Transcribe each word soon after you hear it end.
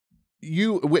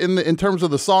in terms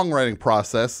of the songwriting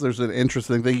process, there's an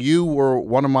interesting thing. You were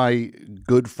one of my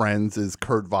good friends is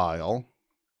Kurt Vile,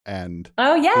 and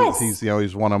Oh, yes.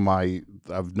 he's one of my.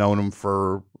 I've known him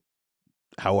for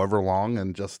however long,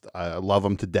 and just I love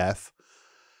him to death.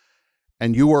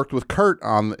 And you worked with Kurt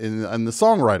in the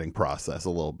songwriting process a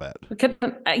little bit.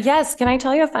 Yes. Can I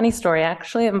tell you a funny story?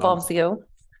 Actually, it involves you.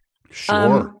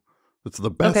 Sure. It's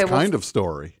the best okay, kind of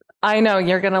story. I know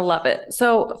you're going to love it.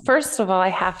 So first of all, I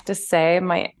have to say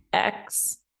my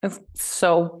ex is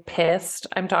so pissed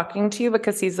I'm talking to you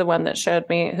because he's the one that showed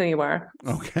me who you are.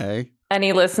 Okay. And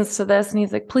he listens to this and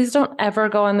he's like, please don't ever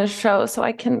go on this show. So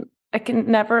I can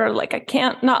never, like, I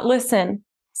can't not listen.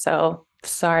 So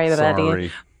sorry,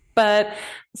 buddy. But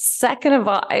second of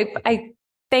all, I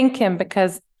thank him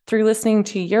because through listening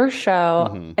to your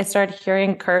show, I started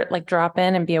hearing Kurt like drop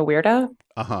in and be a weirdo.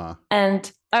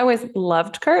 And I always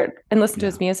loved Kurt and listened to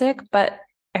his music, but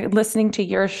listening to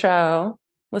your show,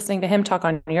 listening to him talk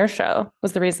on your show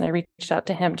was the reason I reached out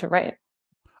to him to write.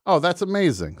 Oh, that's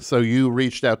amazing. So you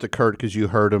reached out to Kurt because you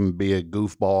heard him be a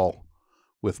goofball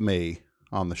with me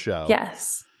on the show.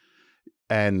 Yes.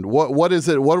 And what is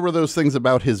it? What were those things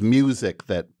about his music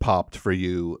that popped for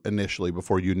you initially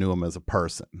before you knew him as a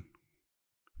person?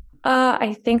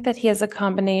 I think that he has a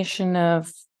combination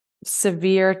of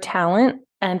severe talent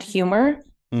and humor.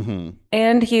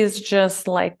 And he's just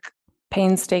like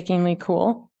painstakingly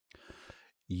cool.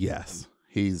 Yes,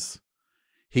 he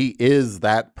is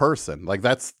that person. Like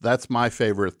that's my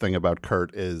favorite thing about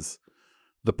Kurt is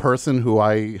the person who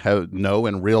I know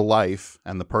in real life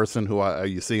and the person who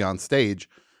you see on stage,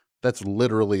 that's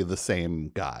literally the same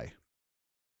guy.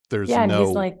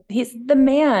 And he's the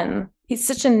man. He's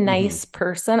such a nice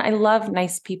person. I love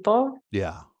nice people.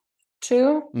 Yeah.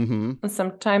 Too. And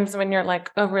sometimes when you're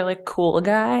like a really cool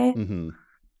guy,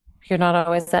 you're not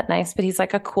always that nice, but he's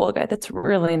like a cool guy that's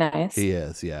really nice. He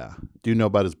is, yeah. Do you know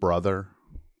about his brother,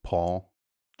 Paul,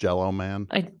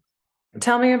 Jelloman?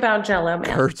 Tell me about Jelloman.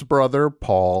 Kurt's brother,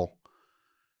 Paul,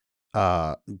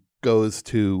 goes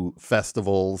to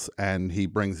festivals and he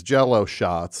brings Jello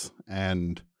shots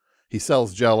and he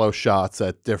sells Jello shots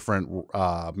at different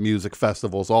music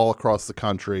festivals all across the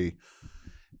country.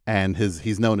 And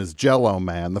he's known as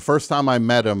Jelloman. The first time I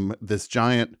met him, this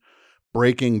giant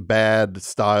Breaking Bad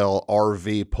style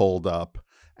RV pulled up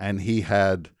and he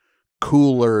had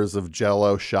coolers of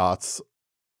Jello shots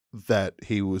that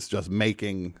he was just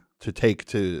making to take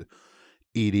to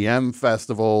EDM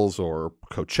festivals or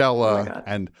Coachella. Oh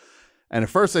and at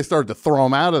first they started to throw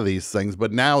him out of these things,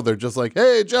 but now they're just like,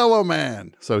 hey,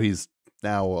 Jelloman. So he's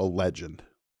now a legend.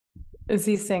 Is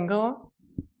he single?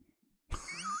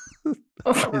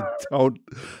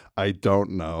 I don't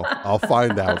know. I'll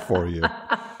find out for you.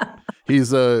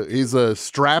 He's a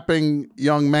strapping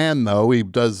young man though. He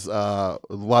does a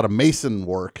lot of mason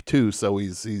work too, so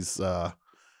he's a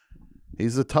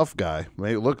tough guy.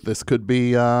 Hey, look, this could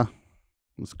be it.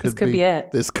 This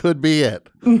could be it.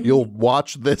 You'll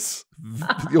watch this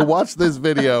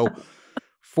video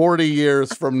 40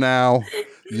 years from now.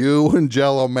 You and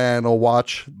Jelloman will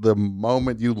watch the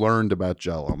moment you learned about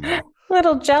Jelloman.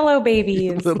 Little Jello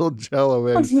babies. Little Jello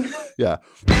babies. Yeah.